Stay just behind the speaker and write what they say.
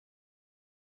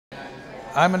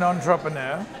I'm an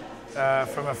entrepreneur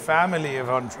from a family of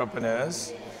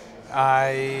entrepreneurs.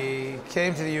 I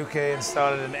came to the UK and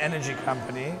started an energy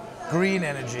company, green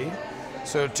energy,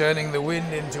 so turning the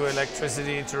wind into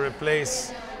electricity to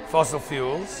replace fossil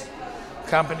fuels.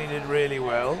 Company did really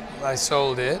well. I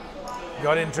sold it,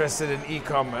 got interested in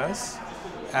e-commerce,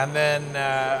 and then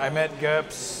I met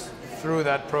GURPS through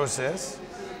that process.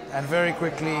 And very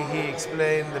quickly he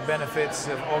explained the benefits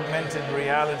of augmented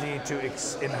reality to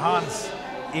enhance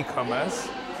e-commerce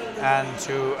and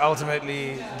to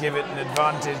ultimately give it an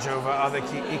advantage over other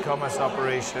key e-commerce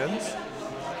operations.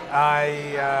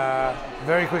 I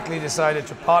very quickly decided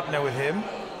to partner with him,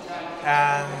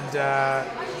 and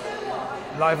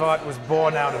live art was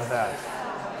born out of that.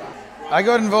 I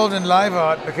got involved in live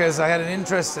art because I had an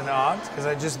interest in art, because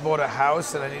I just bought a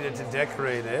house and I needed to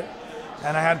decorate it.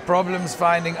 And I had problems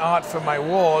finding art for my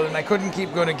wall, and I couldn't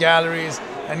keep going to galleries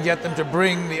and get them to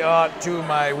bring the art to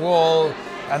my wall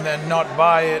and then not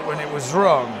buy it when it was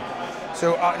wrong.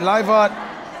 So live art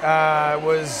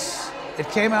it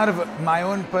came out of my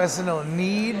own personal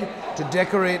need to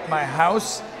decorate my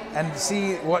house and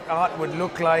see what art would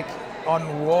look like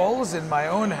on walls in my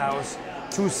own house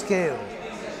to scale,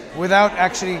 without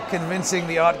actually convincing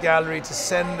the art gallery to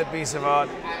send the piece of art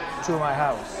to my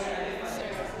house.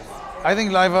 I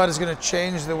think live art is going to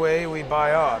change the way we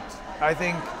buy art. I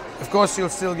think, of course, you'll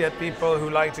still get people who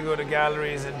like to go to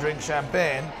galleries and drink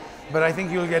champagne, but I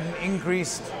think you'll get an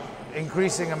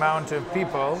increasing amount of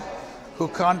people who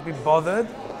can't be bothered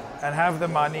and have the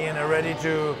money and are ready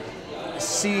to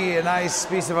see a nice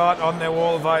piece of art on their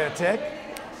wall via tech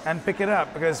and pick it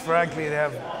up, because frankly they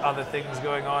have other things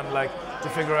going on, like to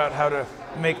figure out how to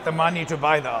make the money to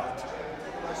buy the art.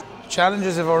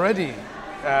 Challenges have already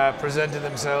presented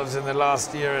themselves in the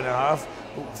last year and a half.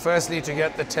 Firstly, to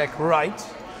get the tech right.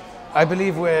 I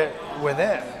believe we're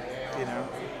there, you know.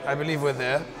 I believe we're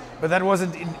there, but that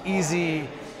wasn't an easy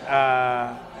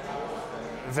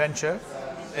venture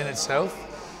in itself.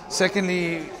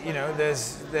 Secondly, you know,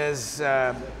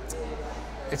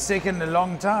 it's taken a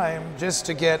long time just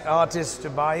to get artists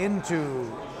to buy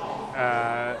into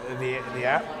the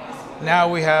app. Now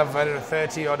we have, I don't know,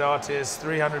 30 odd artists,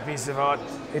 300 pieces of art.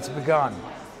 It's begun.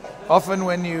 Often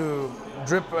when you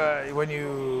drop a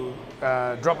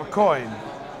coin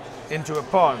into a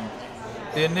pond,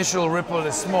 the initial ripple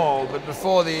is small, but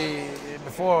before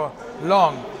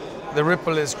long, the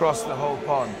ripple has crossed the whole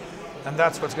pond. And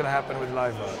that's what's going to happen with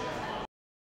live art.